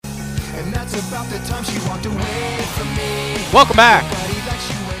And that's about the time she walked away from me. Welcome back.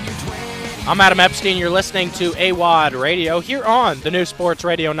 I'm Adam Epstein. You're listening to AWadd Radio here on the new Sports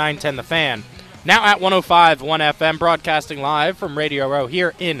Radio 910 The Fan. Now at 105.1 FM, broadcasting live from Radio Row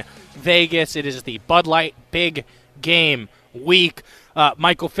here in Vegas. It is the Bud Light Big Game Week.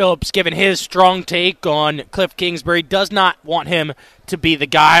 Michael Phillips giving his strong take on Kliff Kingsbury. Does not want him to be the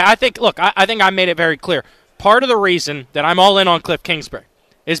guy. I think I made it very clear. Part of the reason that I'm all in on Kliff Kingsbury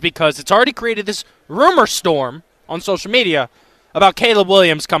is because it's already created this rumor storm on social media about Caleb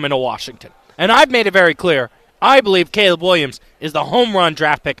Williams coming to Washington. And I've made it very clear, I believe Caleb Williams is the home run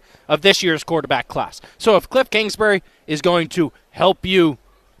draft pick of this year's quarterback class. So if Kliff Kingsbury is going to help you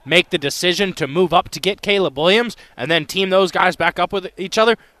make the decision to move up to get Caleb Williams and then team those guys back up with each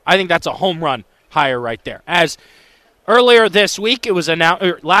other, I think that's a home run hire right there. As earlier this week,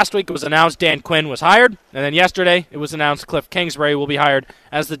 last week it was announced Dan Quinn was hired, and then yesterday it was announced Kliff Kingsbury will be hired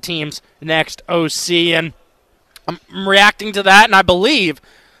as the team's next OC. And I'm reacting to that, and I believe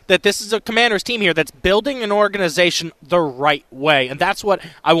that this is a Commander's team here that's building an organization the right way. And that's what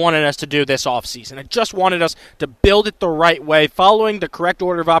I wanted us to do this offseason. I just wanted us to build it the right way, following the correct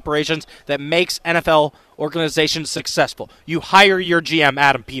order of operations that makes NFL organizations successful. You hire your GM,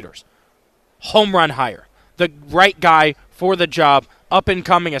 Adam Peters. Home run hire. The right guy for the job,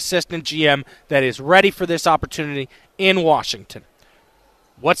 up-and-coming assistant GM that is ready for this opportunity in Washington.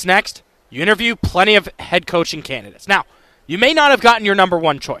 What's next? You interview plenty of head coaching candidates. Now, you may not have gotten your number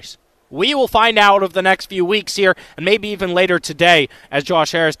one choice. We will find out over the next few weeks here, and maybe even later today, as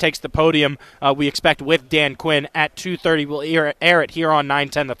Josh Harris takes the podium, we expect with Dan Quinn at 2:30. We'll air it here on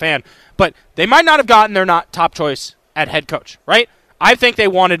 910 The Fan. But they might not have gotten their not top choice at head coach, right? I think they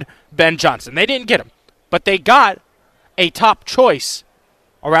wanted Ben Johnson. They didn't get him. But they got a top choice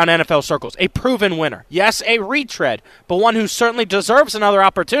around NFL circles, a proven winner. Yes, a retread, but one who certainly deserves another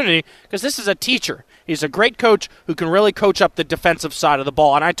opportunity because this is a teacher. He's a great coach who can really coach up the defensive side of the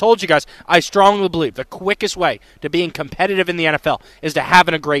ball. And I told you guys, I strongly believe the quickest way to being competitive in the NFL is to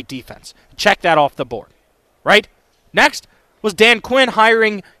having a great defense. Check that off the board, right? Next was Dan Quinn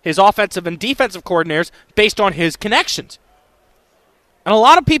hiring his offensive and defensive coordinators based on his connections. And a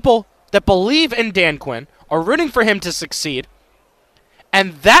lot of people that believe in Dan Quinn are rooting for him to succeed,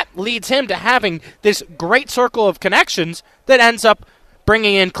 and that leads him to having this great circle of connections that ends up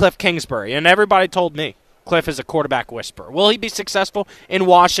bringing in Kliff Kingsbury. And everybody told me Kliff is a quarterback whisperer. Will he be successful in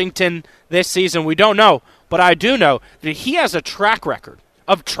Washington this season? We don't know, but I do know that he has a track record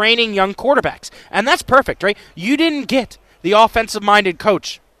of training young quarterbacks, and that's perfect, right? You didn't get the offensive-minded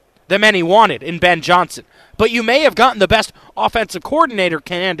coach that many wanted in Ben Johnson, but you may have gotten the best offensive coordinator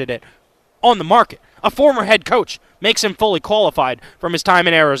candidate on the market. A former head coach makes him fully qualified from his time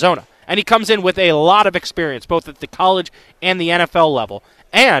in Arizona. And he comes in with a lot of experience, both at the college and the NFL level.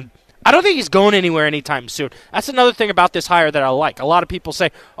 And I don't think he's going anywhere anytime soon. That's another thing about this hire that I like. A lot of people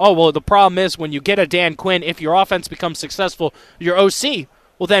say, oh, well, the problem is when you get a Dan Quinn, if your offense becomes successful, your OC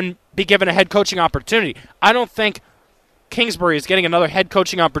will then be given a head coaching opportunity. I don't think Kingsbury is getting another head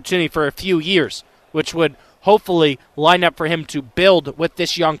coaching opportunity for a few years, which would hopefully line up for him to build with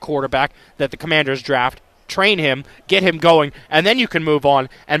this young quarterback that the Commanders draft, train him, get him going, and then you can move on.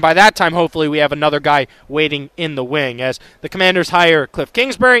 And by that time, hopefully, we have another guy waiting in the wing as the Commanders hire Kliff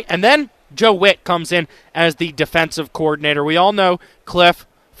Kingsbury, and then Joe Witt comes in as the defensive coordinator. We all know Kliff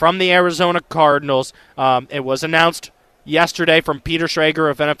from the Arizona Cardinals. It was announced yesterday from Peter Schrager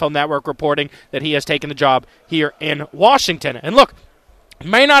of NFL Network reporting that he has taken the job here in Washington. And look,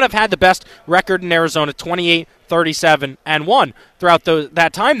 may not have had the best record in Arizona, 28-37-1 throughout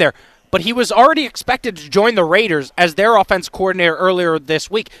that time there, but he was already expected to join the Raiders as their offense coordinator earlier this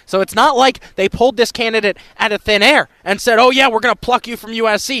week. So it's not like they pulled this candidate out of thin air and said, oh, yeah, we're going to pluck you from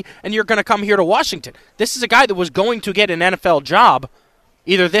USC and you're going to come here to Washington. This is a guy that was going to get an NFL job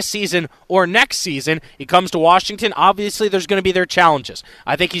either this season or next season. He comes to Washington. Obviously, there's going to be their challenges.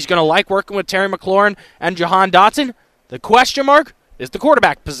 I think he's going to like working with Terry McLaurin and Jahan Dotson. The question mark is the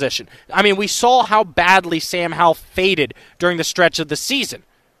quarterback position. I mean, we saw how badly Sam Howell faded during the stretch of the season.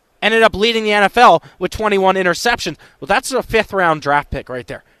 Ended up leading the NFL with 21 interceptions. Well, that's a fifth-round draft pick right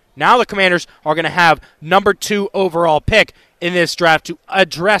there. Now the Commanders are going to have number 2 overall pick in this draft to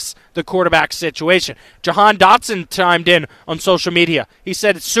address the quarterback situation. Jahan Dotson chimed in on social media. He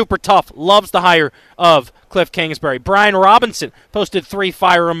said it's super tough, loves the hire of Kliff Kingsbury. Brian Robinson posted 3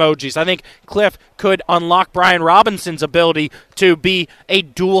 fire emojis. I think Kliff could unlock Brian Robinson's ability to be a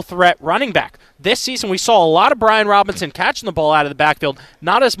dual-threat running back. This season we saw a lot of Brian Robinson catching the ball out of the backfield,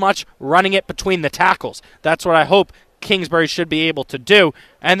 not as much running it between the tackles. That's what I hope Kingsbury should be able to do.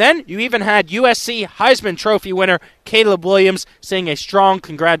 And then you even had USC Heisman Trophy winner Caleb Williams saying a strong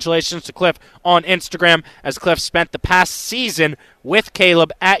congratulations to Kliff on Instagram, as Kliff spent the past season with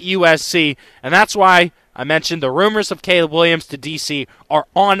Caleb at USC. And that's why I mentioned the rumors of Caleb Williams to DC are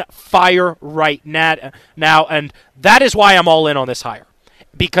on fire right now, and that is why I'm all in on this hire.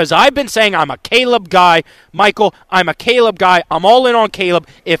 Because I've been saying I'm a Caleb guy. Michael, I'm a Caleb guy. I'm all in on Caleb.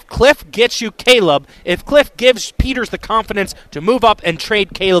 If Kliff gets you Caleb, if Kliff gives Peters the confidence to move up and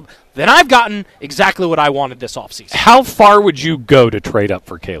trade Caleb, then I've gotten exactly what I wanted this offseason. How far would you go to trade up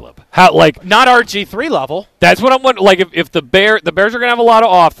for Caleb? How, like, not RG3 level. That's what I'm wondering. Like, if the Bears are going to have a lot of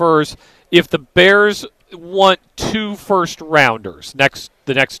offers, if the Bears want 2 first-rounders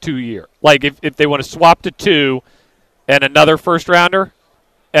the next 2 years, like if they want to swap to 2 and another first-rounder,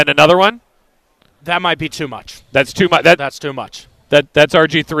 and another one? That might be too much. That's too much. That's too much. That's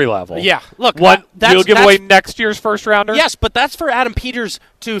RG3 level. Yeah. Look, you'll give away next year's first rounder? Yes, but that's for Adam Peters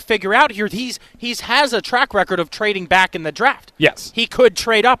to figure out here. He has a track record of trading back in the draft. Yes. He could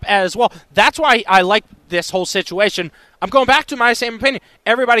trade up as well. That's why I like this whole situation. I'm going back to my same opinion.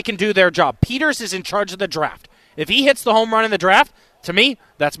 Everybody can do their job. Peters is in charge of the draft. If he hits the home run in the draft, to me,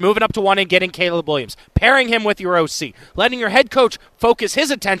 that's moving up to 1 and getting Caleb Williams, pairing him with your OC, letting your head coach focus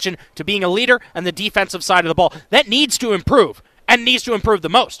his attention to being a leader on the defensive side of the ball. That needs to improve, and needs to improve the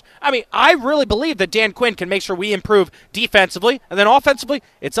most. I mean, I really believe that Dan Quinn can make sure we improve defensively, and then offensively,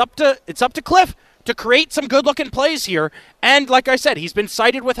 it's up to Kliff to create some good-looking plays here. And like I said, he's been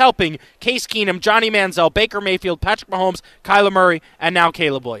cited with helping Case Keenum, Johnny Manziel, Baker Mayfield, Patrick Mahomes, Kyler Murray, and now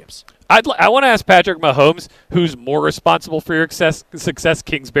Caleb Williams. I want to ask Patrick Mahomes, who's more responsible for your success,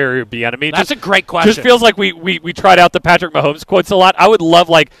 Kingsbury or Bieniemy. That's a great question. Just feels like we tried out the Patrick Mahomes quotes a lot. I would love,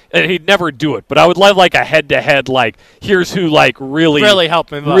 like, and he'd never do it, but I would love like a head-to-head, like, here's who like really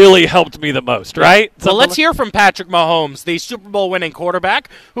helped me the most, right? So let's hear from Patrick Mahomes, the Super Bowl winning quarterback,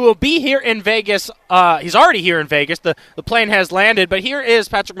 who will be here in Vegas. He's already here in Vegas. The plane has landed, but here is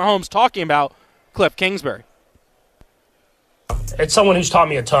Patrick Mahomes talking about Kliff Kingsbury. It's someone who's taught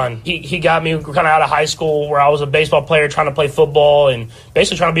me a ton. He got me kind of out of high school where I was a baseball player trying to play football and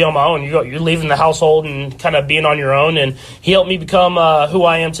basically trying to be on my own. You're leaving the household and kind of being on your own, and he helped me become who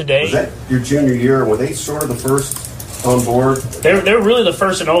I am today. Was that your junior year? Were they sort of the first on board? They're really the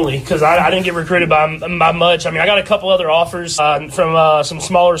first and only, because I didn't get recruited by much. I mean, I got a couple other offers from some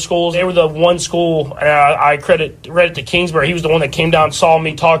smaller schools. They were the one school, and I credit to Kingsbury. He was the one that came down, saw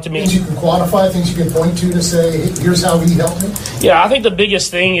me, talked to me. Things you can quantify, things you can point to say, hey, here's how he helped me? Yeah, I think the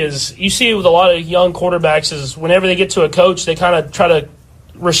biggest thing is, you see it with a lot of young quarterbacks, is whenever they get to a coach, they kind of try to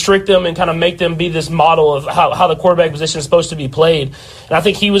restrict them and kind of make them be this model of how the quarterback position is supposed to be played. And I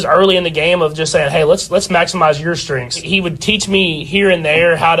think he was early in the game of just saying, hey, let's maximize your strengths. He would teach me here and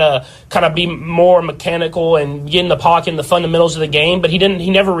there how to kind of be more mechanical and get in the pocket and the fundamentals of the game, but he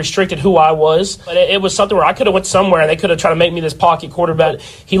never restricted who I was. But it was something where I could have went somewhere and they could have tried to make me this pocket quarterback.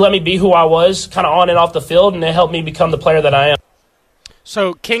 He let me be who I was, kind of on and off the field, and it helped me become the player that I am.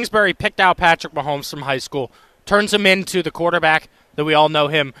 So Kingsbury picked out Patrick Mahomes from high school, turns him into the quarterback that we all know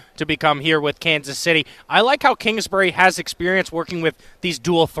him to become here with Kansas City. I like how Kingsbury has experience working with these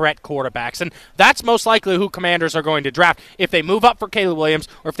dual-threat quarterbacks, and that's most likely who Commanders are going to draft. If they move up for Caleb Williams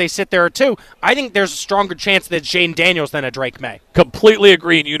or if they sit there at 2, I think there's a stronger chance that it's Jaden Daniels than a Drake May. Completely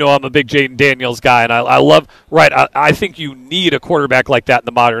agree, and you know I'm a big Jaden Daniels guy, and I think you need a quarterback like that in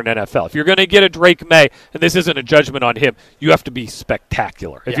the modern NFL. If you're going to get a Drake May, and this isn't a judgment on him, you have to be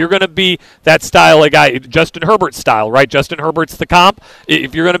spectacular. If you're going to be that style of guy, Justin Herbert style, right? Justin Herbert's the comp.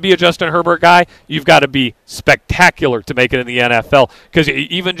 If you're going to be a Justin Herbert guy, you've got to be spectacular to make it in the NFL, because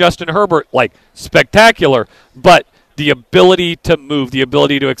even Justin Herbert, like, spectacular, but the ability to move, the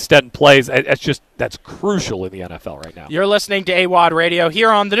ability to extend plays, that's crucial in the NFL right now. You're listening to AWadd Radio here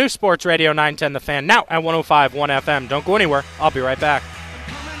on the new Sports Radio 910 The Fan, now at 105.1 FM. Don't go anywhere. I'll be right back.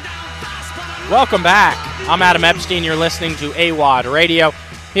 Welcome back. I'm Adam Epstein. You're listening to AWadd Radio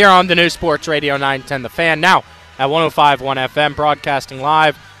here on the new Sports Radio 910 The Fan, now at 105.1 FM, broadcasting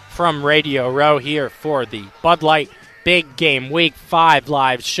live from Radio Row here for the Bud Light Big Game Week 5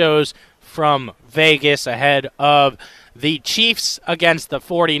 live shows from Vegas ahead of the Chiefs against the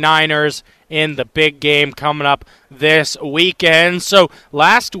 49ers in the big game coming up this weekend. So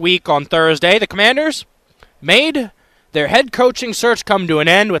last week on Thursday, the Commanders made their head coaching search come to an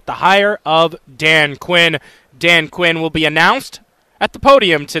end with the hire of Dan Quinn. Dan Quinn will be announced at the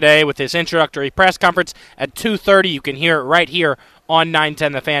podium today with his introductory press conference at 2:30. You can hear it right here on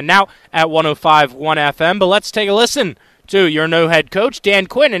 910 The Fan, now at 105.1 FM. But let's take a listen to your new head coach, Dan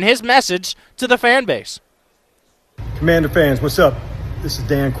Quinn, and his message to the fan base. Commander fans, what's up? This is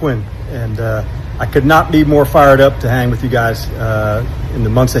Dan Quinn, and I could not be more fired up to hang with you guys in the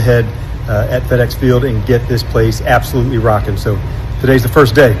months ahead at FedEx Field and get this place absolutely rocking. So today's the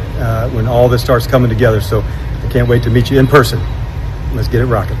first day when all this starts coming together. So I can't wait to meet you in person. Let's get it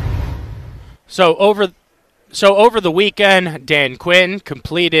rocking. So over the weekend, Dan Quinn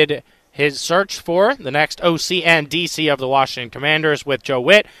completed his search for the next OC and DC of the Washington Commanders, with Joe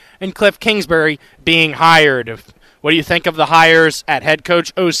Witt and Kliff Kingsbury being hired. What do you think of the hires at head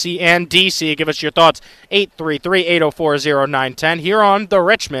coach, OC, and DC? Give us your thoughts. 833-804-0910 here on the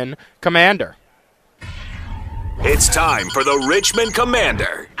Richmond Commander. It's time for the Richmond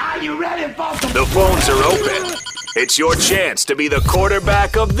Commander. Are you ready, folks? The phones are open. It's your chance to be the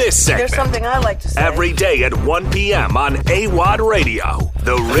quarterback of this segment. There's something I like to say. Every day at 1 p.m. on AWadd Radio,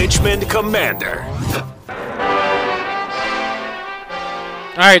 the Richmond Commander.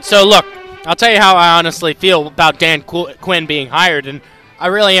 All right, so look, I'll tell you how I honestly feel about Dan Quinn being hired, and I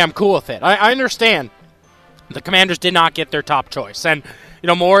really am cool with it. I understand the Commanders did not get their top choice, and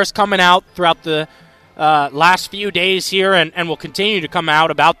more is coming out throughout the last few days here, and will continue to come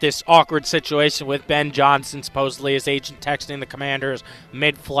out about this awkward situation with Ben Johnson, supposedly his agent texting the Commanders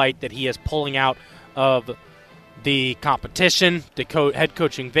mid-flight that he is pulling out of the competition, the head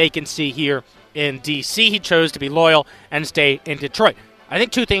coaching vacancy here in D.C. He chose to be loyal and stay in Detroit. I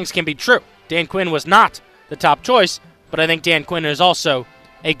think two things can be true. Dan Quinn was not the top choice, but I think Dan Quinn is also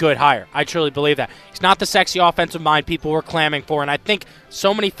a good hire. I truly believe that. He's not the sexy offensive mind people were clamoring for, and I think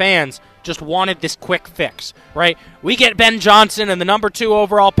so many fans just wanted this quick fix, right? We get Ben Johnson and the number 2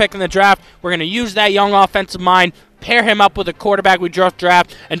 overall pick in the draft. We're going to use that young offensive mind, pair him up with a quarterback we just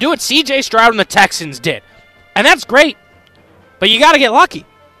draft, and do what C.J. Stroud and the Texans did. And that's great, but you got to get lucky,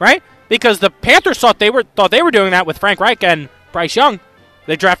 right? Because the Panthers thought they were doing that with Frank Reich and Bryce Young.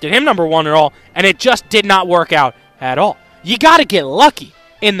 They drafted him number 1 overall, and it just did not work out at all. You got to get lucky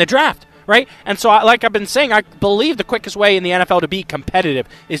in the draft, right? And so, like I've been saying, I believe the quickest way in the NFL to be competitive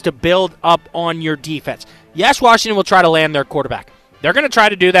is to build up on your defense. Yes, Washington will try to land their quarterback. They're going to try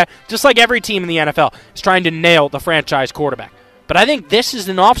to do that, just like every team in the NFL is trying to nail the franchise quarterback. But I think this is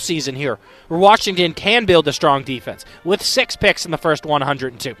an offseason here where Washington can build a strong defense with 6 picks in the first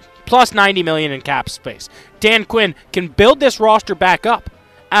 102, plus $90 million in cap space. Dan Quinn can build this roster back up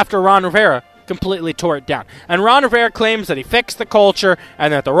after Ron Rivera completely tore it down. And Ron Rivera claims that he fixed the culture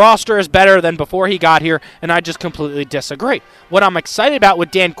and that the roster is better than before he got here, and I just completely disagree. What I'm excited about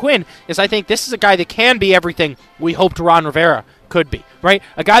with Dan Quinn is I think this is a guy that can be everything we hoped Ron Rivera could be, right?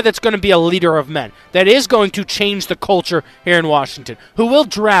 A guy that's going to be a leader of men, that is going to change the culture here in Washington, who will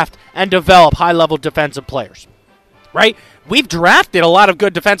draft and develop high-level defensive players, right? We've drafted a lot of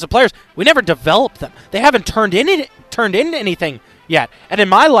good defensive players. We never developed them. They haven't turned into anything yet. And in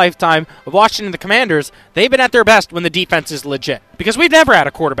my lifetime of watching the Commanders, they've been at their best when the defense is legit. Because we've never had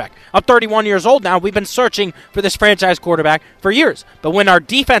a quarterback. I'm 31 years old now. We've been searching for this franchise quarterback for years. But when our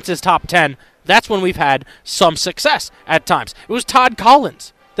defense is top 10, that's when we've had some success at times. It was Todd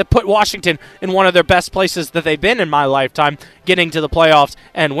Collins that put Washington in one of their best places that they've been in my lifetime, getting to the playoffs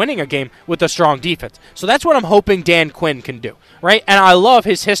and winning a game with a strong defense. So that's what I'm hoping Dan Quinn can do, right? And I love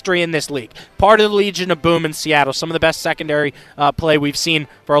his history in this league. Part of the Legion of Boom in Seattle, some of the best secondary play we've seen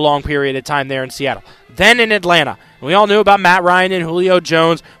for a long period of time there in Seattle. Then in Atlanta, we all knew about Matt Ryan and Julio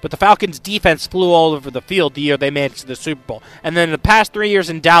Jones, but the Falcons' defense flew all over the field the year they made it to the Super Bowl. And then in the past 3 years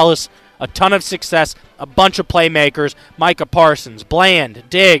in Dallas, a ton of success, a bunch of playmakers, Micah Parsons, Bland,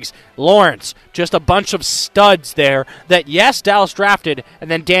 Diggs, Lawrence, just a bunch of studs there that, yes, Dallas drafted,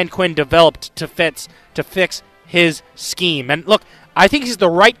 and then Dan Quinn developed to fix his scheme. And look, I think he's the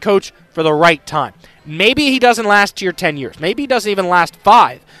right coach for the right time. Maybe he doesn't last here 10 years. Maybe he doesn't even last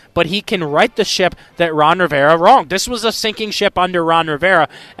 5. But he can right the ship that Ron Rivera wronged. This was a sinking ship under Ron Rivera,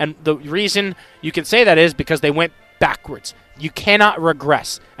 and the reason you can say that is because they went backwards. You cannot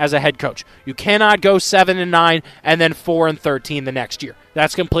regress as a head coach. You cannot go 7-9 and then 4-13 the next year.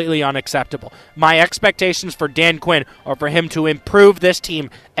 That's completely unacceptable. My expectations for Dan Quinn are for him to improve this team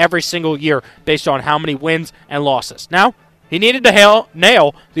every single year based on how many wins and losses. Now, he needed to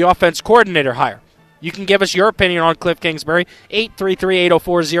nail the offense coordinator hire. You can give us your opinion on Kliff Kingsbury,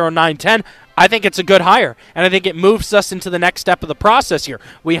 833-804-0910. I think it's a good hire, and I think it moves us into the next step of the process here.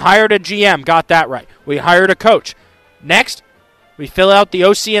 We hired a GM, got that right. We hired a coach. Next, we fill out the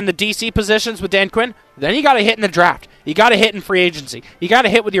OC and the DC positions with Dan Quinn. Then you got to hit in the draft. You got to hit in free agency. You got to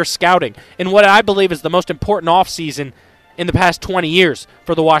hit with your scouting in what I believe is the most important offseason in the past 20 years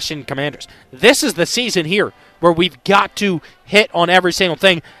for the Washington Commanders. This is the season here where we've got to hit on every single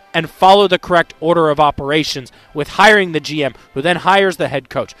thing and follow the correct order of operations with hiring the GM, who then hires the head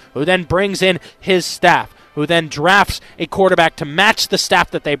coach, who then brings in his staff, who then drafts a quarterback to match the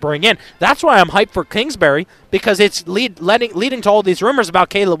staff that they bring in. That's why I'm hyped for Kingsbury, because it's leading to all these rumors about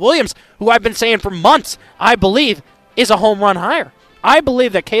Caleb Williams, who I've been saying for months I believe is a home run hire. I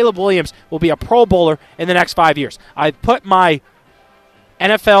believe that Caleb Williams will be a Pro Bowler in the next 5 years. I put my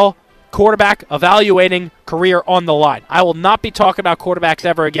NFL quarterback evaluating career on the line. I will not be talking about quarterbacks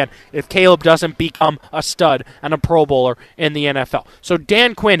ever again if Caleb doesn't become a stud and a Pro Bowler in the NFL. So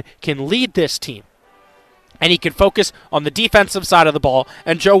Dan Quinn can lead this team, and he can focus on the defensive side of the ball.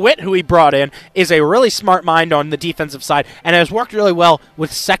 And Joe Witt, who he brought in, is a really smart mind on the defensive side and has worked really well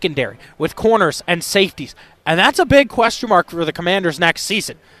with secondary, with corners and safeties. And that's a big question mark for the Commanders next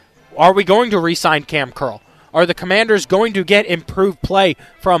season. Are we going to re-sign Cam Curl? Are the Commanders going to get improved play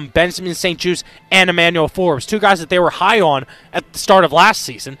from Benjamin St. Juste and Emmanuel Forbes, two guys that they were high on at the start of last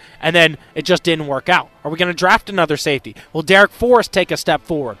season, and then it just didn't work out? Are we going to draft another safety? Will Derek Forrest take a step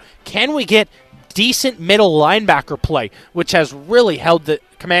forward? Can we get decent middle linebacker play, which has really held the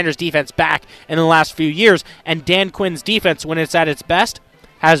Commanders' defense back in the last few years? And Dan Quinn's defense, when it's at its best,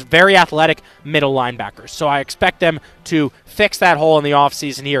 has very athletic middle linebackers. So I expect them to fix that hole in the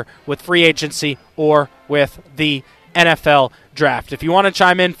offseason here with free agency or with the NFL draft. If you want to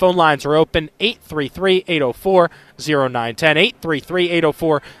chime in, phone lines are open, 833-804-0910,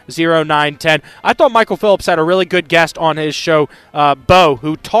 833-804-0910. I thought Michael Phillips had a really good guest on his show, Bo,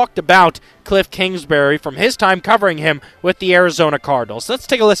 who talked about Kliff Kingsbury from his time covering him with the Arizona Cardinals. Let's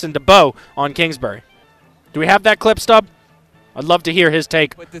take a listen to Bo on Kingsbury. Do we have that clip, Stub? I'd love to hear his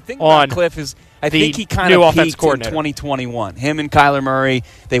take but the thing on about Kliff is I the think he kind new of offense peaked in coordinator. 2021. Him and Kyler Murray,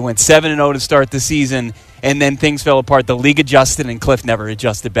 they went 7-0 to start the season, and then things fell apart. The league adjusted, and Kliff never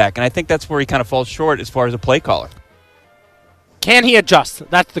adjusted back. And I think that's where he kind of falls short as far as a play caller. Can he adjust?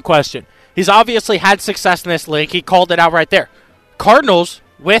 That's the question. He's obviously had success in this league. He called it out right there. Cardinals,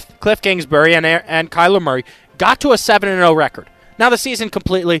 with Kliff Kingsbury and Kyler Murray, got to a 7-0 record. Now the season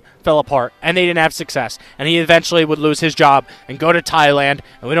completely fell apart, and they didn't have success, and he eventually would lose his job and go to Thailand,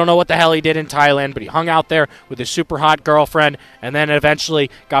 and we don't know what the hell he did in Thailand, but he hung out there with his super hot girlfriend, and then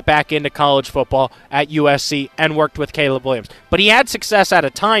eventually got back into college football at USC and worked with Caleb Williams. But he had success at a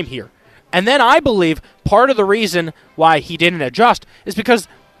time here. And then I believe part of the reason why he didn't adjust is because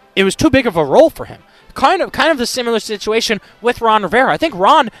it was too big of a role for him. Kind of the similar situation with Ron Rivera. I think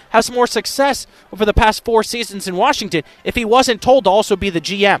Ron has more success over the past 4 seasons in Washington if he wasn't told to also be the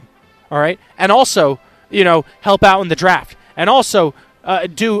GM, all right, and also, help out in the draft, and also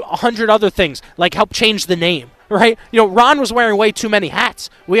do 100 other things like help change the name, right? Ron was wearing way too many hats.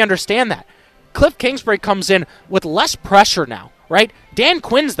 We understand that. Kliff Kingsbury comes in with less pressure now, right? Dan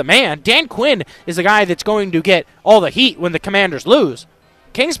Quinn's the man. Dan Quinn is the guy that's going to get all the heat when the Commanders lose.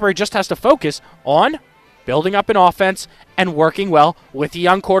 Kingsbury just has to focus on building up an offense and working well with a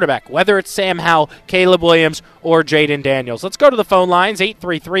young quarterback, whether it's Sam Howell, Caleb Williams, or Jaden Daniels. Let's go to the phone lines,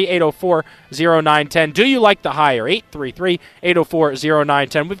 833-804-0910. Do you like the hire?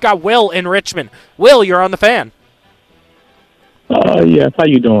 833-804-0910. We've got Will in Richmond. Will, you're on the fan. Yes, how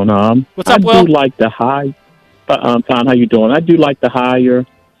you doing? What's up, Will? I do like the hire. Tom, how you doing? I do like the hire,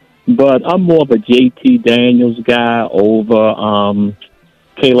 but I'm more of a JT Daniels guy over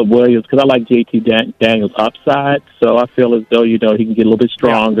Caleb Williams, because I like JT Daniels' upside, so I feel as though, he can get a little bit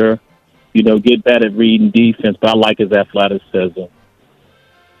stronger, get better at reading defense, but I like his athleticism.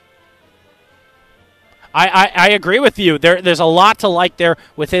 I agree with you. There's a lot to like there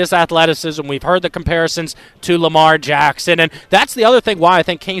with his athleticism. We've heard the comparisons to Lamar Jackson, and that's the other thing why I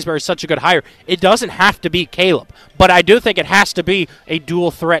think Kingsbury is such a good hire. It doesn't have to be Caleb, but I do think it has to be a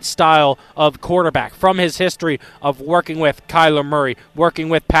dual-threat style of quarterback from his history of working with Kyler Murray, working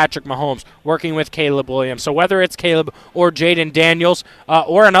with Patrick Mahomes, working with Caleb Williams. So whether it's Caleb or Jaden Daniels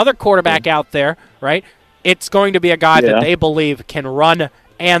or another quarterback out there, right, it's going to be a guy that they believe can run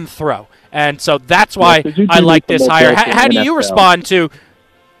and throw. And so that's why I like this hire. How do you respond to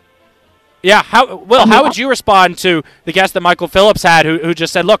how would you respond to the guest that Michael Phillips had who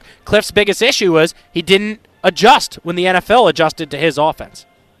just said, look, Kliff's biggest issue was he didn't adjust when the NFL adjusted to his offense?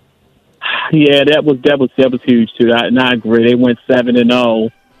 Yeah, that was huge too. And I agree. They went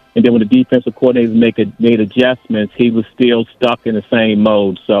 7-0, and then when the defensive coordinators made adjustments, he was still stuck in the same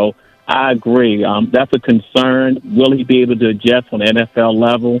mode. So I agree. That's a concern. Will he be able to adjust on the NFL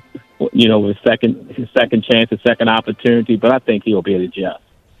level? With his second chance, his second opportunity, but I think he'll be able to adjust.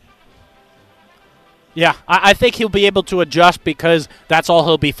 Yeah, I think he'll be able to adjust because that's all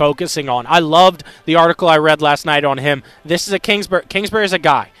he'll be focusing on. I loved the article I read last night on him. This is a Kingsbury. Kingsbury is a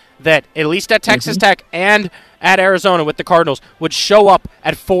guy that, at least at Texas Tech and at Arizona with the Cardinals, would show up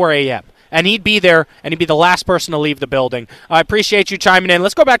at 4 a.m. and he'd be there, and he'd be the last person to leave the building. I appreciate you chiming in.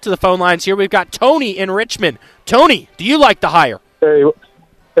 Let's go back to the phone lines here. We've got Tony in Richmond. Tony, do you like the hire?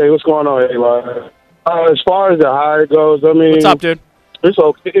 Hey, what's going on, AWadd? As far as the hire goes, I mean, what's up, dude? It's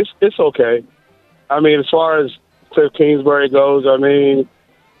okay. It's okay. I mean, as far as Kliff Kingsbury goes, I mean,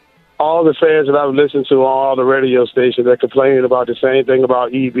 all the fans that I've listened to on all the radio stations, they're complaining about the same thing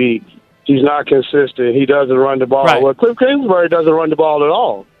about EB. He's not consistent. He doesn't run the ball. Right. Well, Kliff Kingsbury doesn't run the ball at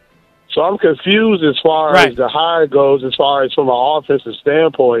all. So I'm confused as far as the hire goes, as far as from an offensive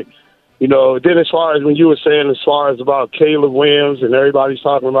standpoint. You know, then as far as when you were saying as far as about Caleb Williams and everybody's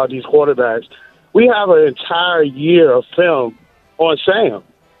talking about these quarterbacks, we have an entire year of film on Sam.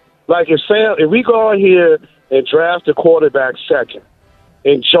 Like if we go out here and draft a quarterback second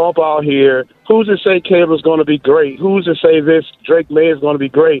and jump out here, who's to say Caleb's going to be great? Who's to say this Drake May is going to be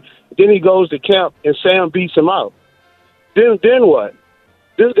great? Then he goes to camp and Sam beats him out. Then what?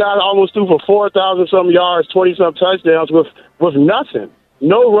 This guy almost threw for 4,000-something yards, 20-something touchdowns with nothing.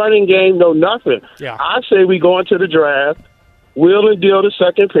 No running game, no nothing. Yeah. I say we go into the draft, wheel and deal the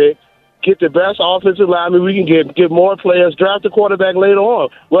second pick, get the best offensive lineman we can get more players, draft the quarterback later on,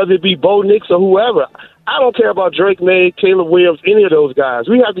 whether it be Bo Nix or whoever. I don't care about Drake May, Caleb Williams, any of those guys.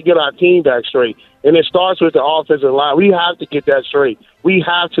 We have to get our team back straight, and it starts with the offensive line. We have to get that straight. We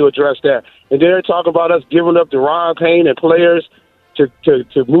have to address that. And they're talking about us giving up Deron Payne and players to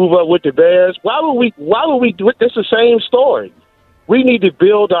move up with the Bears. Why would we do it? It's the same story. We need to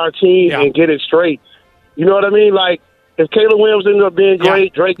build our team and get it straight. You know what I mean? Like, if Caleb Williams ended up being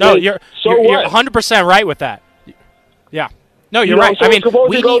great, Drake May, you're what? 100% right with that. Yeah. No, you're right. So I mean,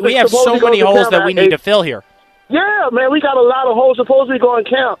 we have so many holes that we need to fill here. Yeah, man, we got a lot of holes. Suppose we go and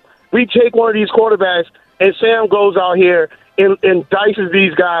count. We take one of these quarterbacks, and Sam goes out here and dices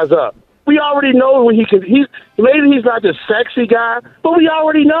these guys up. We already know when he can. Maybe he's not the sexy guy, but we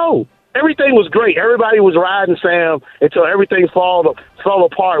already know. Everything was great. Everybody was riding Sam until everything fell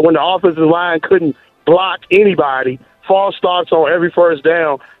apart when the offensive line couldn't block anybody. False starts on every first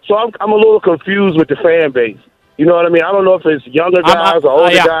down. So I'm a little confused with the fan base. You know what I mean? I don't know if it's younger guys or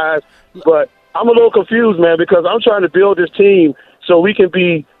older guys, but I'm a little confused, man, because I'm trying to build this team so we can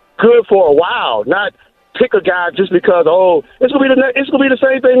be good for a while, not pick a guy just because, it's gonna be the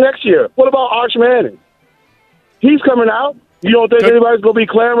same thing next year. What about Arch Manning? He's coming out. You don't think anybody's going to be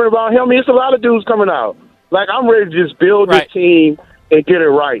clamoring about him? I mean, it's a lot of dudes coming out. Like, I'm ready to just build this team and get it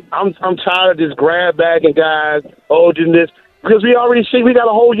right. I'm tired of this grab bagging guys, doing this. Because we already see we got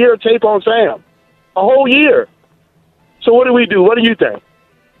a whole year of tape on Sam. A whole year. So what do we do? What do you think?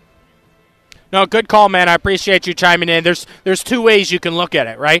 No, good call, man. I appreciate you chiming in. There's two ways you can look at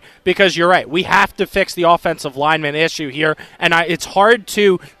it, right? Because you're right. We have to fix the offensive lineman issue here, and it's hard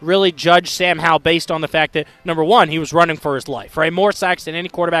to really judge Sam Howell based on the fact that, number one, he was running for his life, right? More sacks than any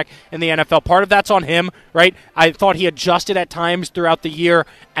quarterback in the NFL. Part of that's on him, right? I thought he adjusted at times throughout the year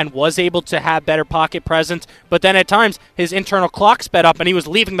and was able to have better pocket presence, but then at times his internal clock sped up and he was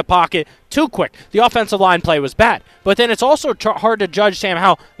leaving the pocket too quick. The offensive line play was bad. But then it's also hard to judge Sam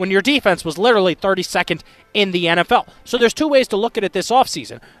Howell when your defense was literally 32nd in the NFL. So there's two ways to look at it this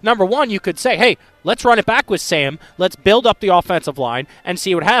offseason. Number one, you could say, hey, let's run it back with Sam. Let's build up the offensive line and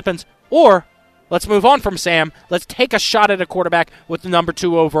see what happens. Or let's move on from Sam. Let's take a shot at a quarterback with the number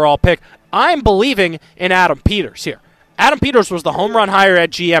 2 overall pick. I'm believing in Adam Peters here. Adam Peters was the home run hire at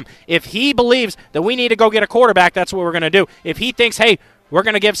GM. If he believes that we need to go get a quarterback, that's what we're going to do. If he thinks, hey, we're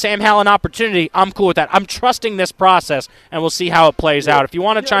going to give Sam Howell an opportunity, I'm cool with that. I'm trusting this process, and we'll see how it plays out. If you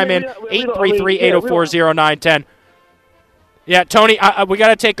want to chime in, 833-804-0910. Yeah, Tony, we got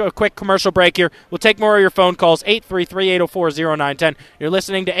to take a quick commercial break here. We'll take more of your phone calls, 833-804-0910. You're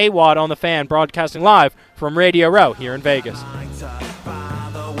listening to AWadd on The Fan, broadcasting live from Radio Row here in Vegas.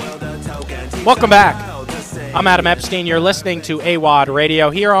 Welcome back. I'm Adam Epstein. You're listening to AWadd Radio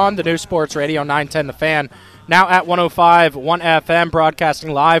here on the new Sports Radio 910 The Fan. Now at 105.1 FM,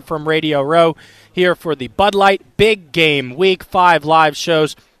 broadcasting live from Radio Row here for the Bud Light Big Game Week 5 live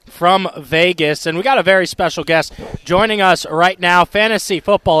shows from Vegas. And we got a very special guest joining us right now, fantasy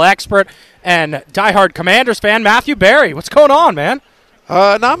football expert and diehard Commanders fan, Matthew Berry. What's going on, man?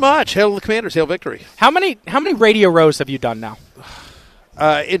 Not much. Hail the Commanders, hail victory. How many Radio Rows have you done now?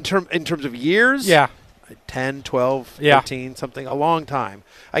 In terms of years? Yeah. 10, 12, 13, something, a long time.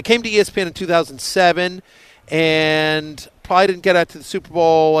 I came to ESPN in 2007 and probably didn't get out to the Super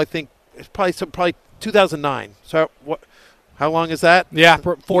Bowl. I think it's probably 2009. So how long is that? Yeah,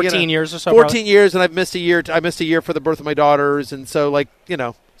 14 years or so. 14 years, and I've missed a year. I missed a year for the birth of my daughters, and so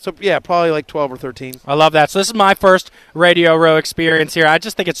probably like 12 or 13. I love that. So this is my first Radio Row experience here. I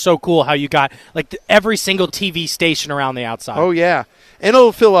just think it's so cool how you got every single TV station around the outside. Oh yeah, And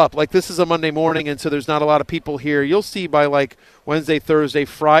it'll fill up. Like, this is a Monday morning, and so there's not a lot of people here. You'll see by, like, Wednesday, Thursday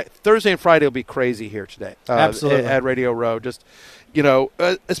and Friday will be crazy here today. Absolutely. At Radio Row. Just,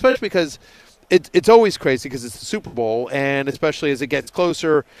 especially because it's always crazy because it's the Super Bowl, and especially as it gets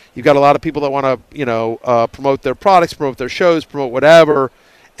closer, you've got a lot of people that want to, promote their products, promote their shows, promote whatever.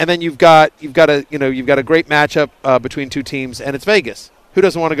 And then you've got a great matchup between two teams, and it's Vegas. Who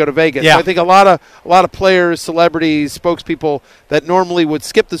doesn't want to go to Vegas? Yeah. So I think a lot of players, celebrities, spokespeople that normally would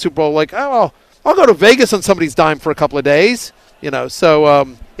skip the Super Bowl, like, oh, well, I'll go to Vegas on somebody's dime for a couple of days.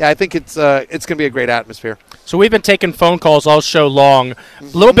 So I think it's going to be a great atmosphere. So we've been taking phone calls all show long. A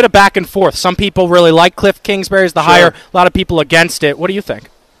little bit of back and forth. Some people really like Kliff Kingsbury as the hire. A lot of people against it. What do you think?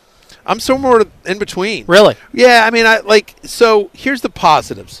 I'm somewhere in between. Really? Yeah, I mean, so here's the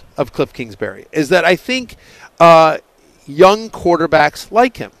positives of Kliff Kingsbury, is that I think young quarterbacks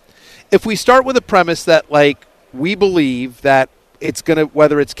like him. If we start with a premise that, like, we believe that it's going to,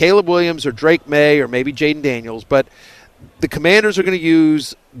 whether it's Caleb Williams or Drake May or maybe Jaden Daniels, but the Commanders are going to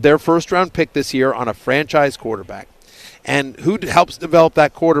use their first-round pick this year on a franchise quarterback. And who helps develop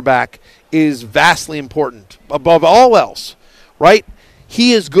that quarterback is vastly important above all else, right?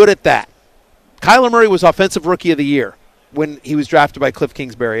 He is good at that. Kyler Murray was Offensive Rookie of the Year when he was drafted by Kliff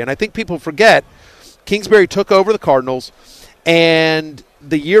Kingsbury. And I think people forget Kingsbury took over the Cardinals, and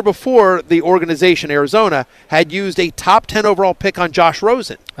the year before, the organization, Arizona, had used a top 10 overall pick on Josh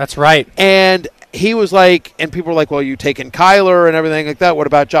Rosen. That's right. And he was like, and people were like, well, you taking Kyler and everything like that. What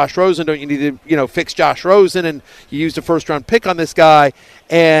about Josh Rosen? Don't you need to, fix Josh Rosen? And you used a first-round pick on this guy.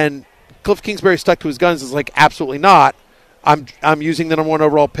 And Kliff Kingsbury stuck to his guns. It's like, absolutely not. I'm using the number 1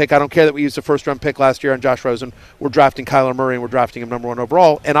 overall pick. I don't care that we used a first-round pick last year on Josh Rosen. We're drafting Kyler Murray, and we're drafting him number 1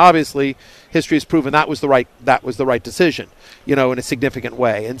 overall. And obviously, history has proven that was the right decision, in a significant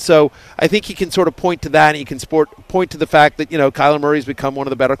way. And so I think he can sort of point to that, and he can point to the fact that Kyler Murray's become one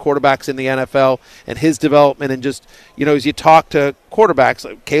of the better quarterbacks in the NFL, and his development, and just as you talk to quarterbacks,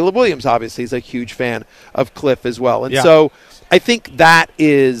 like Caleb Williams obviously is a huge fan of Kliff as well. And so I think that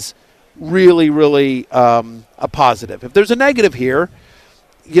is really, really a positive. If there's a negative here,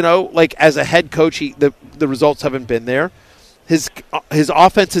 like as a head coach, the results haven't been there. His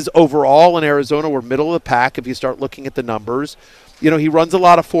offenses overall in Arizona were middle of the pack if you start looking at the numbers. He runs a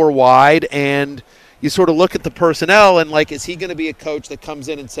lot of 4 wide, and you sort of look at the personnel and, like, is he going to be a coach that comes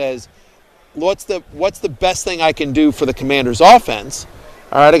in and says, what's the best thing I can do for the Commanders' offense?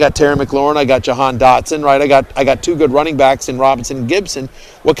 All right, I got Terry McLaurin, I got Jahan Dotson, right? I got 2 good running backs in Robinson and Gibson.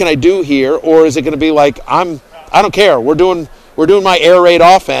 What can I do here? Or is it going to be like, I don't care. We're doing my air raid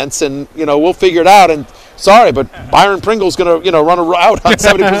offense, and we'll figure it out. And sorry, but Byron Pringle's going to run a route on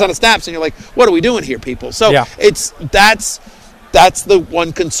 70% of snaps, and you're like, what are we doing here, people? So that's the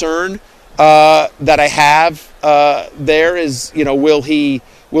one concern that I have there is will he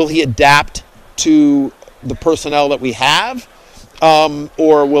adapt to the personnel that we have?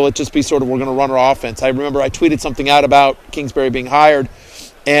 Or will it just be sort of we're going to run our offense? I remember I tweeted something out about Kingsbury being hired,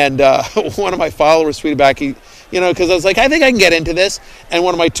 and one of my followers tweeted back, because I was like, I think I can get into this. And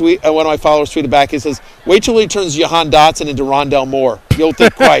one of my followers tweeted back, he says, wait till he turns Jahan Dotson into Rondell Moore. You'll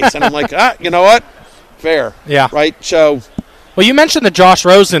think twice. And I'm like, you know what? Fair. Yeah. Right? So. Well, you mentioned the Josh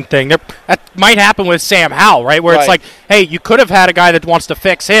Rosen thing. That might happen with Sam Howell, right? Where it's like, hey, you could have had a guy that wants to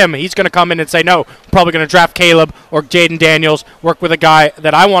fix him. He's going to come in and say, no, I'm probably going to draft Caleb or Jaden Daniels, work with a guy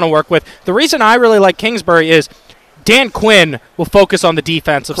that I want to work with. The reason I really like Kingsbury is Dan Quinn will focus on the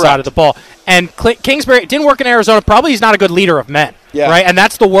defensive side of the ball. And Kingsbury didn't work in Arizona. Probably he's not a good leader of men, right? And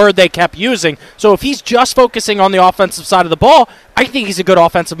that's the word they kept using. So if he's just focusing on the offensive side of the ball, I think he's a good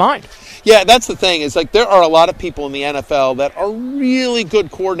offensive mind. Yeah, that's the thing. Is like there are a lot of people in the NFL that are really good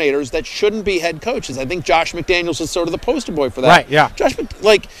coordinators that shouldn't be head coaches. I think Josh McDaniels is sort of the poster boy for that. Right, yeah.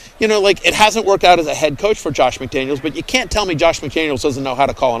 It hasn't worked out as a head coach for Josh McDaniels, but you can't tell me Josh McDaniels doesn't know how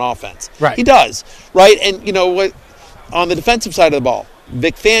to call an offense. Right. He does, right? And you know what? On the defensive side of the ball,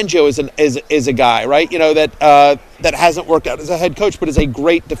 Vic Fangio is a guy, right? That hasn't worked out as a head coach, but is a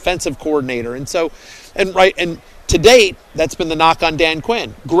great defensive coordinator. And to date, that's been the knock on Dan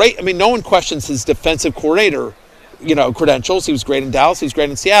Quinn. Great. I mean, no one questions his defensive coordinator, credentials. He was great in Dallas. He's great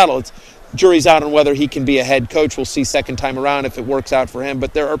in Seattle. It's jury's out on whether he can be a head coach. We'll see second time around if it works out for him.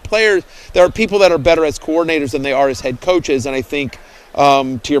 But there are people that are better as coordinators than they are as head coaches. And I think,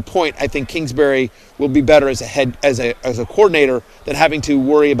 to your point, I think Kingsbury will be better as a coordinator than having to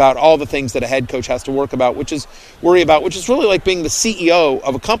worry about all the things that a head coach has to which is really like being the CEO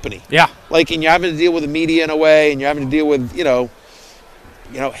of a company. Yeah. And you're having to deal with the media in a way, and you're having to deal with,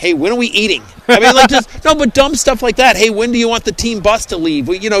 hey, when are we eating? I mean, like but dumb stuff like that. Hey, when do you want the team bus to leave?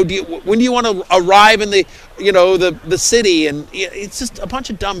 When do you want to arrive in the, the city? And it's just a bunch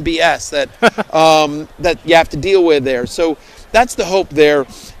of dumb BS that that you have to deal with there. So that's the hope there.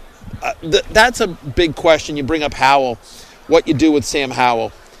 That's a big question. You bring up Howell, what you do with Sam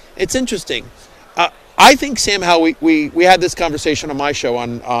Howell. It's interesting. I think Sam Howell, we had this conversation on my show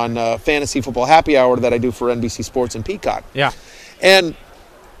on Fantasy Football Happy Hour that I do for NBC Sports and Peacock. Yeah. And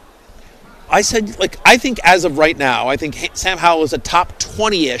I said, I think as of right now, I think Sam Howell is a top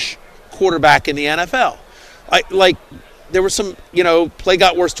 20-ish quarterback in the NFL. There were some, play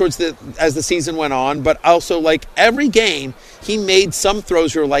got worse as the season went on, but also every game he made some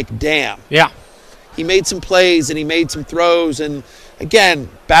throws where you're like, damn. Yeah. He made some plays and he made some throws, and again,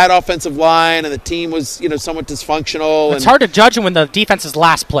 bad offensive line, and the team was, somewhat dysfunctional. It's hard to judge him when the defense is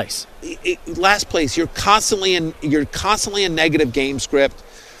last place. Last place, you're constantly in negative game script.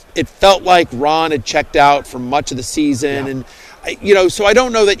 It felt like Ron had checked out for much of the season, and so I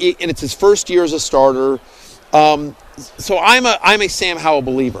don't know that. And it's his first year as a starter. So I'm a Sam Howell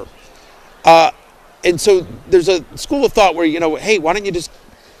believer, and so there's a school of thought where hey, why don't you just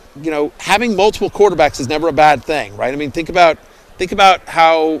having multiple quarterbacks is never a bad thing, right? I mean, think about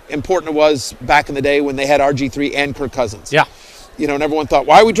how important it was back in the day when they had RG3 and Kirk Cousins. Yeah. And everyone thought,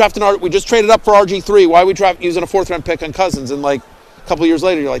 why are we drafting we just traded up for RG3. Why are we using a 4th-round pick on Cousins? And a couple of years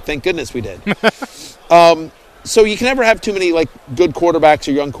later, you're like, thank goodness we did. So you can never have too many good quarterbacks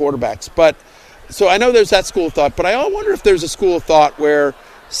or young quarterbacks. But so I know there's that school of thought, but I wonder if there's a school of thought where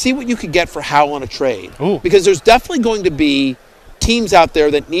see what you could get for Howell in a trade. Ooh. Because there's definitely going to be teams out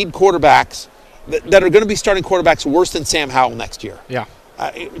there that need quarterbacks that are going to be starting quarterbacks worse than Sam Howell next year. Yeah.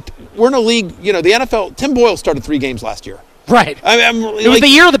 We're in a league, the NFL, Tim Boyle started 3 games last year. Right. It was the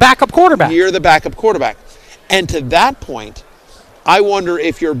year of the backup quarterback. Year of the backup quarterback. And to that point, I wonder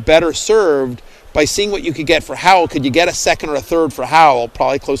if you're better served by seeing what you could get for Howell. Could you get a 2nd or a 3rd for Howell?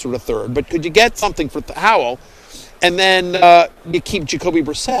 Probably closer to a 3rd. But could you get something for Howell? And then you keep Jacoby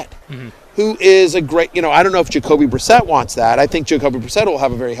Brissett, who is a great, I don't know if Jacoby Brissett wants that. I think Jacoby Brissett will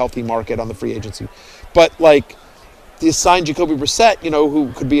have a very healthy market on the free agency. But you sign Jacoby Brissett,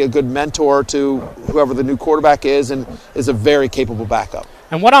 who could be a good mentor to whoever the new quarterback is and is a very capable backup.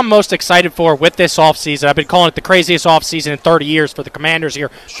 And what I'm most excited for with this offseason, I've been calling it the craziest offseason in 30 years for the Commanders here.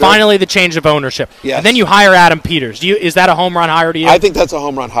 Sure. Finally, the change of ownership. Yes. And then you hire Adam Peters. Is that a home run hire to you? I think that's a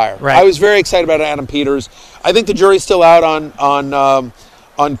home run hire. Right. I was very excited about Adam Peters. I think the jury's still out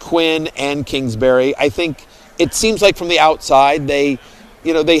on Quinn and Kingsbury. I think it seems like from the outside they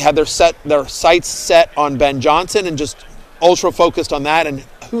had their sights set on Ben Johnson and just ultra focused on that. And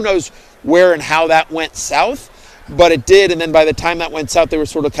who knows where and how that went south. But it did, and then by the time that went south, they were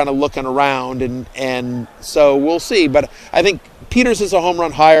sort of kind of looking around, and so we'll see. But I think Peters is a home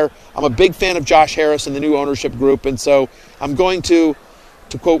run hire. I'm a big fan of Josh Harris and the new ownership group, and so I'm going to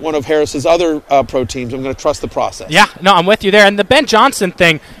quote one of Harris's other pro teams, I'm going to trust the process. Yeah, no, I'm with you there. And the Ben Johnson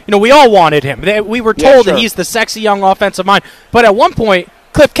thing, we all wanted him. We were told that he's the sexy young offensive mind. But at one point,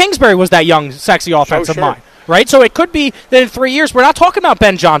 Kliff Kingsbury was that young, sexy offensive mind, right? So it could be that in 3 years, we're not talking about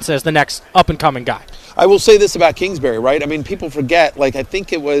Ben Johnson as the next up-and-coming guy. I will say this about Kingsbury, right? I mean, people forget, I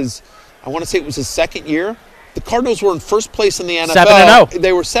think it was, I want to say it was his 2nd year. The Cardinals were in first place in the NFL. 7-0.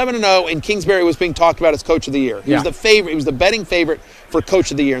 They were 7-0, and Kingsbury was being talked about as Coach of the Year. He was the favorite. He was the betting favorite for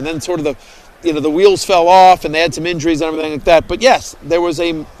Coach of the Year. And then sort of the wheels fell off, and they had some injuries and everything like that. But yes, there was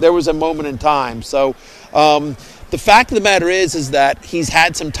a moment in time. So the fact of the matter is that he's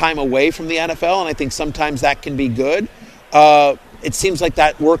had some time away from the NFL, and I think sometimes that can be good. It seems like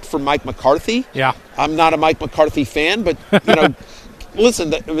that worked for Mike McCarthy. Yeah. I'm not a Mike McCarthy fan, but listen,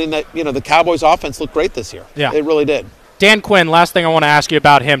 the Cowboys' offense looked great this year. Yeah. It really did. Dan Quinn, last thing I want to ask you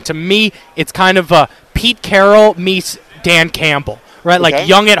about him. To me, it's kind of a Pete Carroll meets Dan Campbell, right? Okay.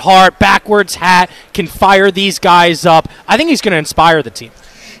 Young at heart, backwards hat, can fire these guys up. I think he's going to inspire the team.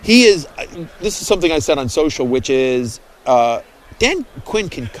 He is. This is something I said on social, which is Dan Quinn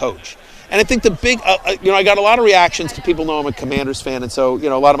can coach. And I think the big, I got a lot of reactions to people know I'm a Commanders fan, and so,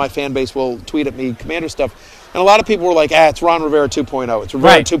 a lot of my fan base will tweet at me Commander stuff. And a lot of people were like, it's Ron Rivera 2.0. It's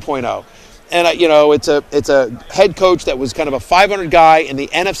Rivera 2.0. And, it's a head coach that was kind of a 500 guy in the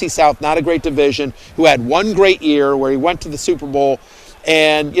NFC South, not a great division, who had one great year where he went to the Super Bowl.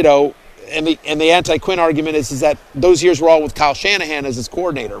 And, and the anti-Quinn argument is that those years were all with Kyle Shanahan as his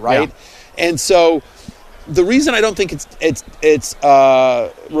coordinator, right? Yeah. And so the reason I don't think it's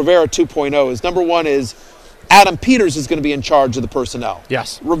Rivera 2.0 is, number one, is Adam Peters is going to be in charge of the personnel.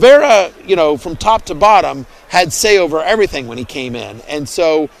 Yes. Rivera, from top to bottom, had say over everything when he came in. And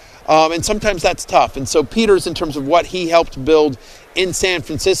so, and sometimes that's tough. And so Peters, in terms of what he helped build in San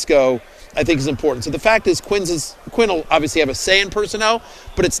Francisco, I think is important. So the fact is Quinn will obviously have a say in personnel,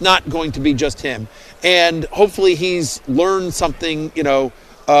 but it's not going to be just him. And hopefully he's learned something,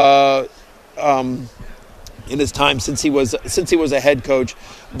 in his time since he was a head coach.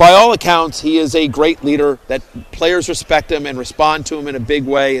 By all accounts, he is a great leader that players respect him and respond to him in a big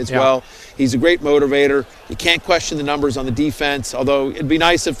way as well. He's a great motivator. You can't question the numbers on the defense, although it'd be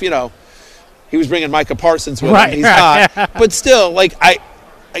nice if, he was bringing Micah Parsons with him. He's not. But still,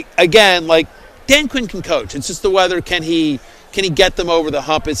 Dan Quinn can coach. It's just the whether can he get them over the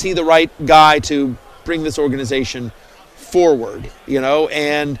hump? Is he the right guy to bring this organization forward?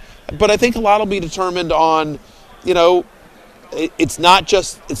 But I think a lot will be determined on, it's not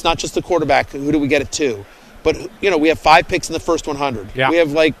just the quarterback. Who do we get it to? But we have 5 picks in the first 100. Yeah. We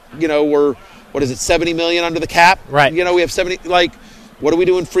have we're $70 million under the cap? Right. We have 70. What do we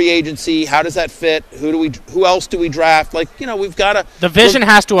do in free agency? How does that fit? Who else do we draft? We've got to. The vision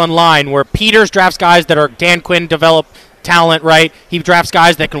has to align where Peters drafts guys that are Dan Quinn developed talent, right? He drafts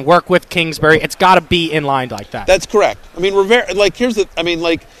guys that can work with Kingsbury. It's got to be in line like that. That's correct. I mean, Rivera.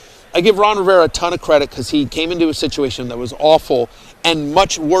 I give Ron Rivera a ton of credit because he came into a situation that was awful and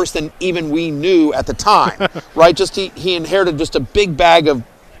much worse than even we knew at the time, right? Just he inherited just a big bag of,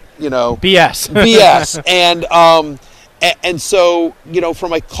 BS, and so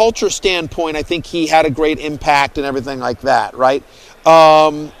from a culture standpoint, I think he had a great impact and everything like that, right?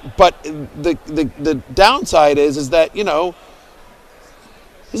 But the downside is that he's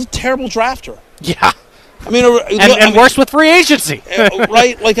a terrible drafter. Yeah. And worse with free agency.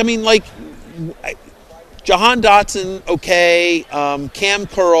 Right? Jahan Dotson, okay. Cam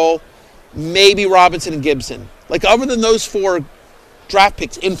Curl, maybe Robinson and Gibson. Other than those 4 draft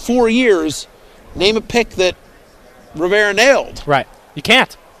picks, in 4 years, name a pick that Rivera nailed. Right. You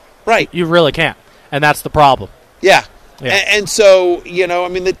can't. Right. You really can't. And that's the problem. Yeah. And so,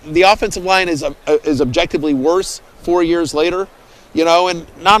 the offensive line is objectively worse 4 years later, and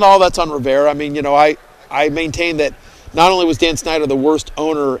not all that's on Rivera. I maintain that not only was Dan Snyder the worst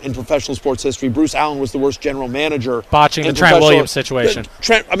owner in professional sports history, Bruce Allen was the worst general manager. Botching the Trent Williams situation.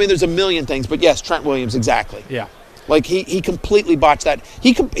 There's a million things, but yes, Trent Williams, exactly. Yeah. He completely botched that.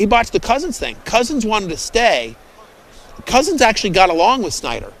 He botched the Cousins thing. Cousins wanted to stay. Cousins actually got along with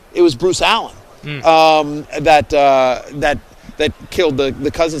Snyder. It was Bruce Allen that killed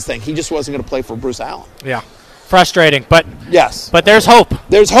the Cousins thing. He just wasn't going to play for Bruce Allen. Yeah. Frustrating, but yes. But there's hope.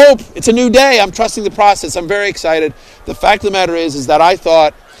 There's hope. It's a new day. I'm trusting the process. I'm very excited. The fact of the matter is that I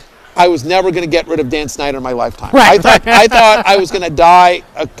thought I was never going to get rid of Dan Snyder in my lifetime. Right. I thought I was going to die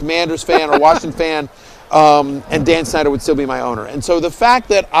a Commanders fan or Washington fan, and Dan Snyder would still be my owner. And so the fact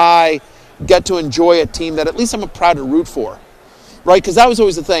that I get to enjoy a team that at least I'm proud to root for, right? Because that was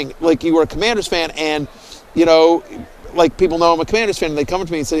always the thing. You were a Commanders fan, and people know I'm a Commanders fan, and they come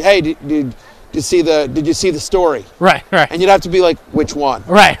to me and say, "Hey, did you see the story?" Right. And you'd have to be like, which one?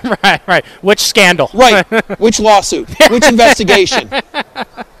 Right. Which scandal? Right. Which lawsuit? Which investigation?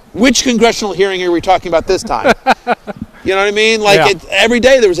 Which congressional hearing are we talking about this time? You know what I mean? Every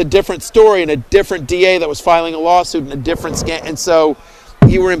day there was a different story and a different DA that was filing a lawsuit and a different scandal. And so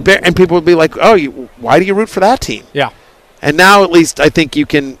you were embarrassed, and people would be like, "Oh, why do you root for that team?" Yeah. And now at least I think you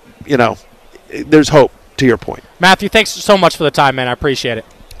can, there's hope, to your point. Matthew, thanks so much for the time, man. I appreciate it.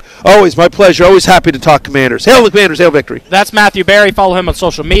 Always my pleasure. Always happy to talk Commanders. Hail the Commanders. Hail victory. That's Matthew Berry. Follow him on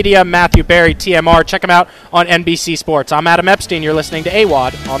social media, Matthew Berry TMR. Check him out on NBC Sports. I'm Adam Epstein. You're listening to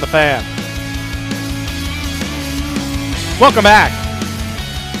AWadd on The Fan. Welcome back.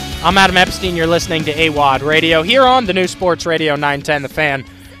 I'm Adam Epstein. You're listening to AWadd Radio here on the new Sports Radio 910 The Fan.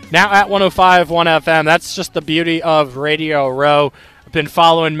 Now at 105.1 FM. That's just the beauty of Radio Row. I've been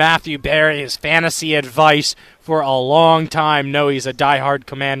following Matthew Berry, his fantasy advice, for a long time. Know he's a diehard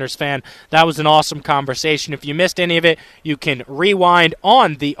Commanders fan. That was an awesome conversation. If you missed any of it, you can rewind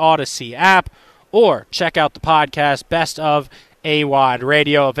on the Odyssey app or check out the podcast, Best of AWadd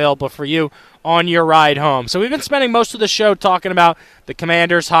Radio, available for you on your ride home. So we've been spending most of the show talking about the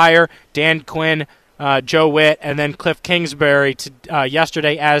Commanders hire, Dan Quinn, Joe Witt, and then Kliff Kingsbury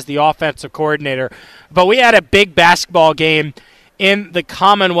yesterday as the offensive coordinator. But we had a big basketball game in the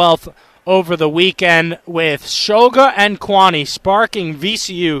Commonwealth over the weekend with Shoga and Kwani sparking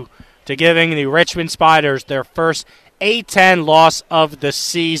VCU to giving the Richmond Spiders their first A-10 loss of the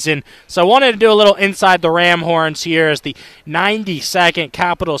season. So I wanted to do a little inside the Ram horns here as the 92nd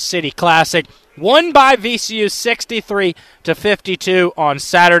Capital City Classic won by VCU 63-52 on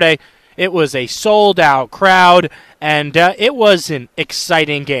Saturday. It was a sold-out crowd, and it was an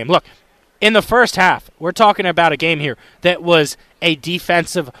exciting game. Look, in the first half, we're talking about a game here that was a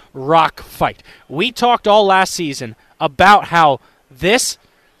defensive rock fight. We talked all last season about how this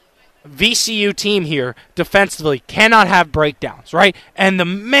VCU team here defensively cannot have breakdowns, right? And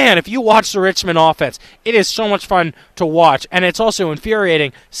if you watch the Richmond offense, it is so much fun to watch, and it's also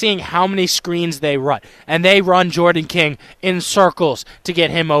infuriating seeing how many screens they run. And they run Jordan King in circles to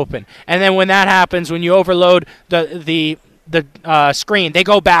get him open. And then when that happens, when you overload the screen, they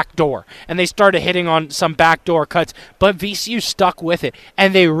go backdoor, and they started hitting on some backdoor cuts, but VCU stuck with it,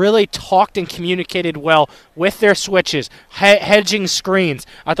 and they really talked and communicated well with their switches, hedging screens.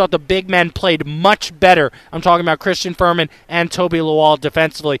 I thought the big men played much better. I'm talking about Christian Furman and Toby Lawal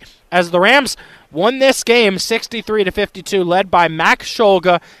defensively, as the Rams won this game 63-52, led by Max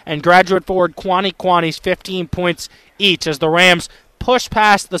Scholga and graduate forward Kwani's 15 points each, as the Rams pushed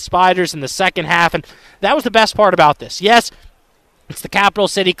past the Spiders in the second half, and that was the best part about this. Yes, it's the Capital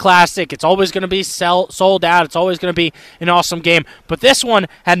City Classic. It's always going to be sold out. It's always going to be an awesome game, but this one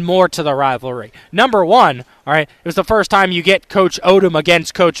had more to the rivalry. Number one, all right, it was the first time you get Coach Odom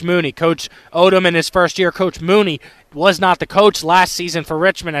against Coach Mooney. Coach Odom in his first year, Coach Mooney was not the coach last season for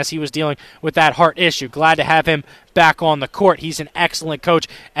Richmond as he was dealing with that heart issue. Glad to have him back on the court. He's an excellent coach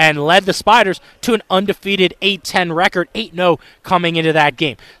and led the Spiders to an undefeated 8-10 record, 8-0 coming into that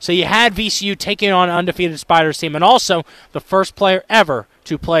game. So you had VCU taking on an undefeated Spiders team, and also the first player ever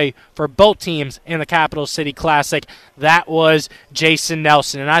to play for both teams in the Capital City Classic. That was Jason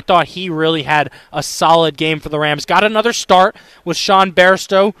Nelson, and I thought he really had a solid game for the Rams. Got another start with Sean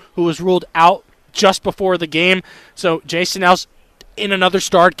Bairstow, who was ruled out just before the game. So Jason Nelson, in another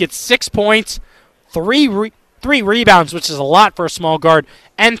start, gets 6 points, three rebounds, which is a lot for a small guard,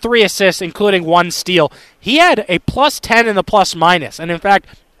 and 3 assists, including 1 steal. He had a +10 in the plus-minus, and in fact,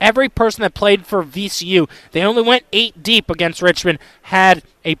 every person that played for VCU, they only went 8 deep against Richmond, had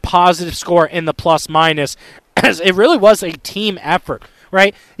a positive score in the plus-minus, as it really was a team effort,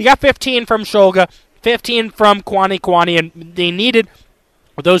 right? You got 15 from Scholga, 15 from Kwani, and they needed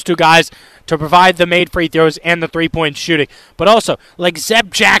those two guys to provide the made free throws and the three-point shooting. But also, like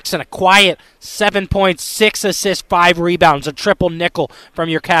Zeb Jackson, a quiet 7 points, 6 assists, 5 rebounds, a triple nickel from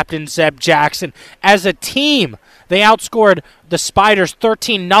your captain, Zeb Jackson. As a team, they outscored the Spiders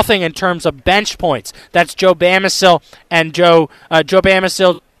 13-0 in terms of bench points. That's Joe Bamisil and Joe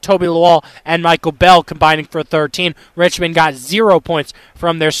Bamisil, Toby Lawal, and Michael Bell combining for 13. Richmond got 0 points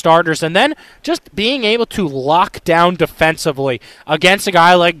from their starters. And then just being able to lock down defensively against a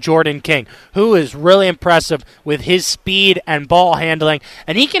guy like Jordan King, who is really impressive with his speed and ball handling.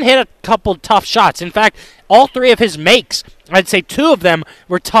 And he can hit a couple tough shots. In fact, all 3 of his makes, I'd say 2 of them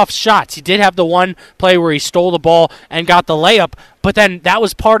were tough shots. He did have the one play where he stole the ball and got the layup, but then that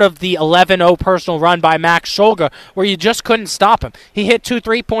was part of the 11-0 personal run by Max Scholga, where you just couldn't stop him. He hit 2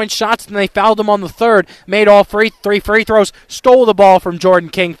 3-point shots, and they fouled him on the third, made all 3 free throws, stole the ball from Jordan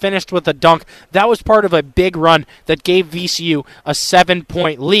King, finished with a dunk. That was part of a big run that gave VCU a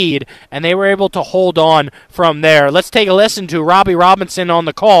 7-point lead, and they were able to hold on from there. Let's take a listen to Robbie Robinson on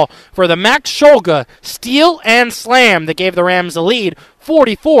the call for the Max Scholga steal and slam that gave the Rams the lead,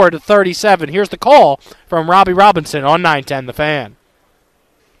 44-37. Here's the call from Robbie Robinson on 910 The Fan.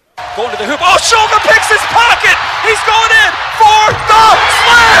 Going to the hoop. Oh, Scholga picks his pocket. He's going in for the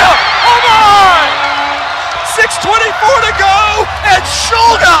slam. Oh, my. 6:24 to go, and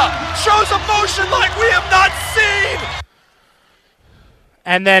Scholga shows emotion like we have not seen.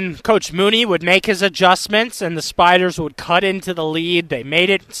 And then Coach Mooney would make his adjustments, and the Spiders would cut into the lead. They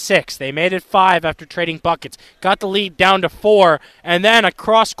made it 6. They made it 5 after trading buckets. Got the lead down to 4, and then a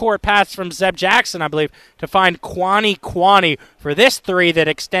cross-court pass from Zeb Jackson, I believe, to find Kwani for this 3 that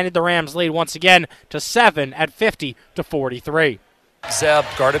extended the Rams' lead once again to 7 at 50-43. Zeb,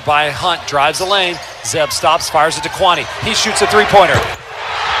 guarded by Hunt, drives the lane. Zeb stops, fires it to Kwani. He shoots a three-pointer.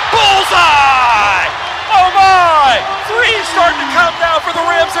 Bullseye! Oh, my! 3 starting to come now for the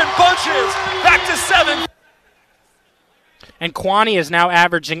Rams in bunches. Back to 7. And Kwani is now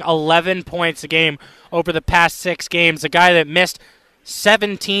averaging 11 points a game over the past 6 games. A guy that missed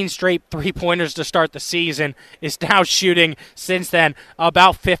 17 straight three-pointers to start the season is now shooting, since then,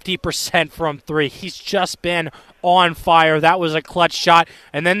 about 50% from 3. He's just been on fire. That was a clutch shot.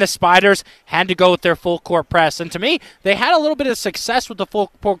 And then the Spiders had to go with their full-court press. And to me, they had a little bit of success with the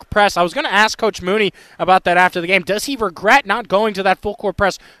full-court press. I was going to ask Coach Mooney about that after the game. Does he regret not going to that full-court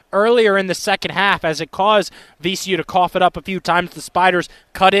press earlier in the second half, as it caused VCU to cough it up a few times? The Spiders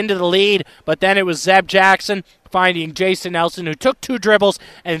cut into the lead, but then it was Zeb Jackson finding Jason Nelson, who took 2 dribbles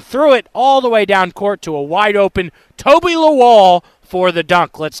and threw it all the way down court to a wide-open Toby Lawal for the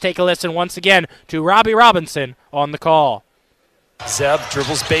dunk. Let's take a listen once again to Robbie Robinson on the call. Zeb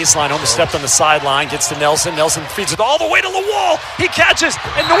dribbles baseline, almost stepped on the sideline, gets to Nelson. Nelson feeds it all the way to Lawal. He catches,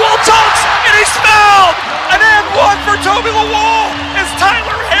 and Lawal dunks, and he's fouled! An and one for Toby Lawal as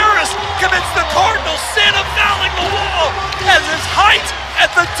Tyler Harris commits the Cardinal sin of fouling Lawal as his height at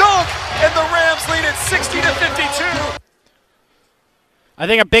the dunk, and the Rams lead it 60-52. I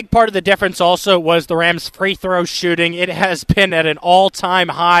think a big part of the difference also was the Rams' free throw shooting. It has been at an all-time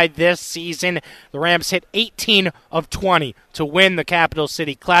high this season. The Rams hit 18 of 20 to win the Capital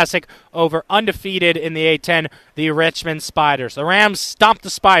City Classic over undefeated in the A-10, the Richmond Spiders. The Rams stomped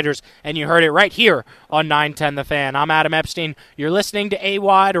the Spiders, and you heard it right here on 910 The Fan. I'm Adam Epstein. You're listening to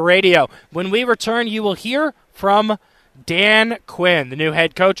AWadd Radio. When we return, you will hear from Dan Quinn, the new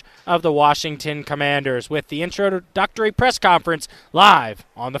head coach of the Washington Commanders, with the introductory press conference live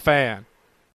on The Fan.